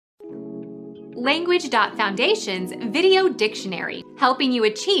Language.Foundation's Video Dictionary, helping you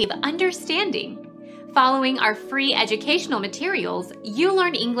achieve understanding. Following our free educational materials, you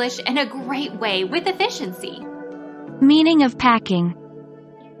learn English in a great way with efficiency. Meaning of packing.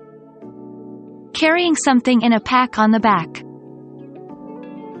 Carrying something in a pack on the back.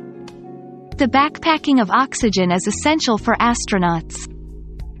 The backpacking of oxygen is essential for astronauts.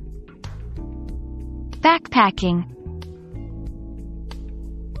 Backpacking.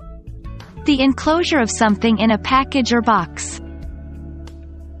 The enclosure of something in a package or box.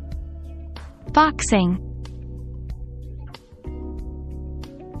 Boxing.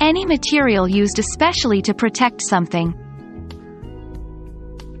 Any material used especially to protect something.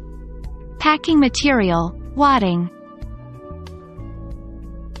 Packing material, wadding.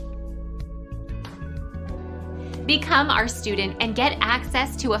 Become our student and get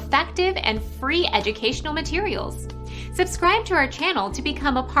access to effective and free educational materials. Subscribe to our channel to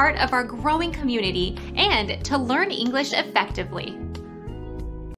become a part of our growing community and to learn English effectively.